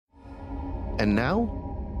And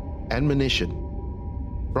now, admonition,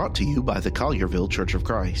 brought to you by the Collierville Church of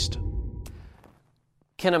Christ.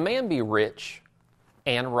 Can a man be rich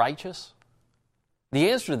and righteous?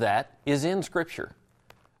 The answer to that is in Scripture.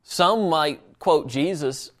 Some might quote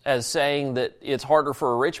Jesus as saying that it's harder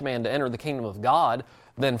for a rich man to enter the kingdom of God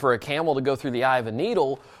than for a camel to go through the eye of a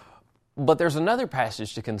needle, but there's another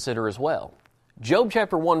passage to consider as well. Job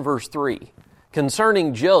chapter 1, verse 3.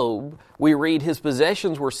 Concerning Job, we read his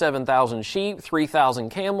possessions were 7,000 sheep, 3,000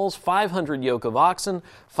 camels, 500 yoke of oxen,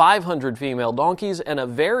 500 female donkeys, and a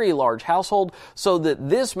very large household, so that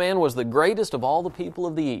this man was the greatest of all the people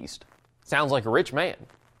of the East. Sounds like a rich man.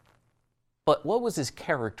 But what was his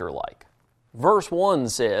character like? Verse 1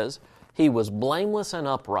 says, he was blameless and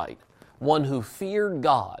upright, one who feared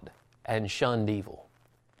God and shunned evil.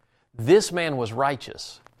 This man was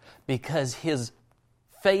righteous because his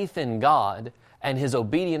faith in God and his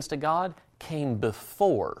obedience to God came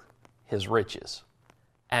before his riches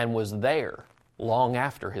and was there long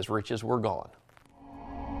after his riches were gone.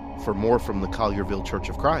 For more from the Collierville Church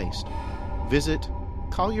of Christ, visit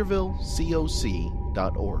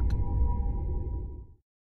colliervillecoc.org.